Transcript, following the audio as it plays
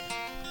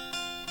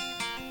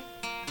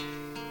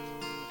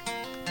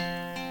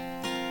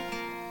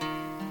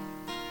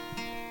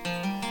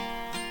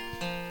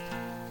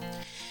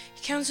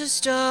Counts the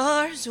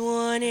stars,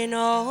 one and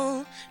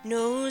all,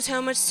 knows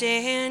how much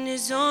sand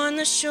is on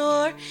the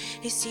shore.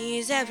 He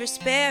sees every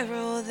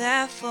sparrow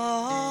that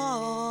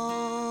falls.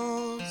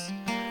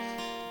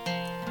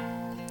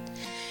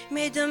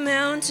 Made the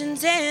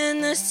mountains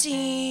and the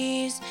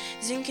seas,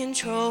 is in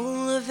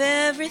control of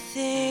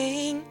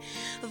everything,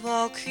 of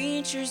all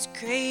creatures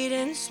great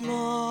and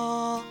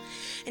small.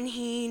 And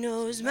he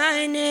knows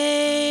my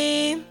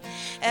name,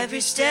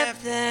 every step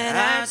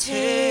that I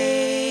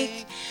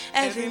take,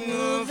 every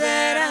move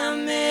that I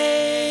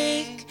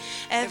make,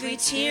 every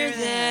tear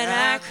that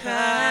I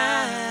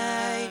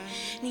cry.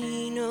 And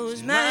he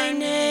knows my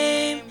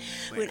name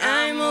when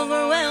I'm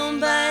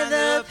overwhelmed by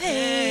the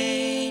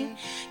pain,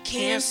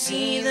 can't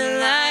see the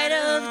light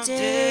of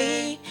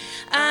day.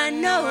 I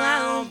know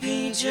I'll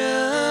be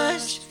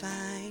just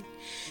fine,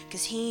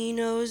 'cause he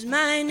knows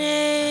my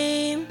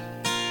name.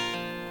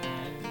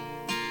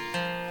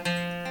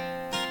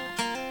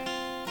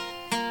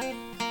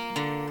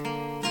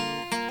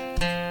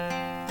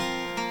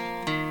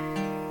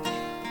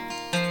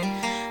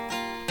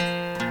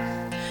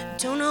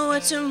 Don't know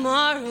what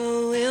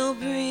tomorrow will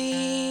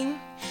bring,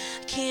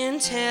 I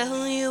can't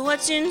tell you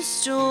what's in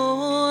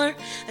store.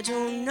 I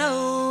don't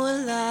know a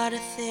lot of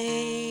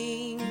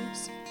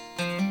things,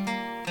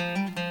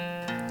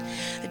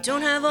 I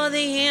don't have all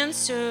the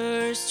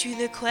answers to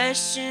the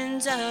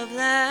questions of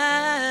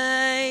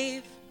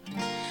life,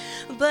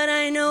 but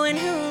I know in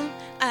whom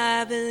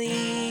I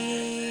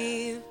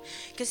believe,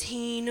 'cause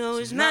he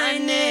knows my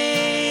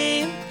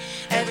name,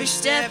 every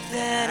step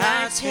that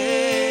I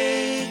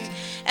take,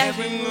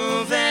 every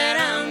move that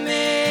I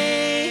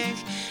make,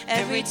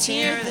 every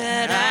tear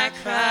that I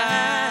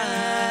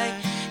cry.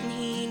 And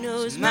he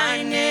knows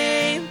my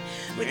name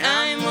when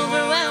I'm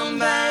overwhelmed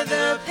by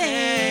the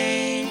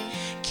pain,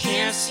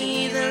 can't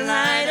see the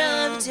light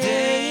of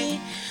day.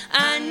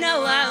 I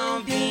know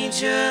I'll be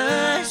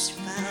just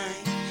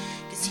fine,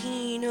 'cause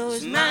he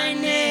knows my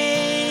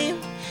name,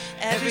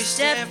 every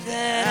step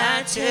that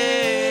I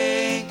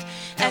take,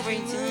 every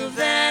move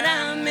that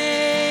I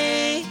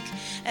make,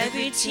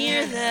 every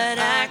tear that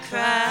I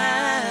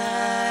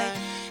cry.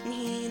 And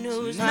he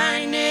knows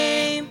my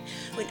name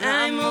when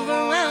I'm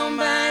overwhelmed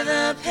by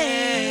the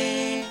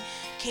pain,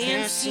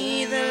 can't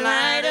see the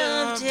light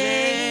of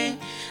day.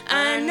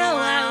 I know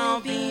I'll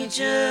be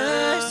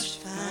just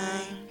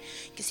fine,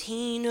 'cause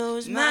he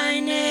knows my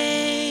name.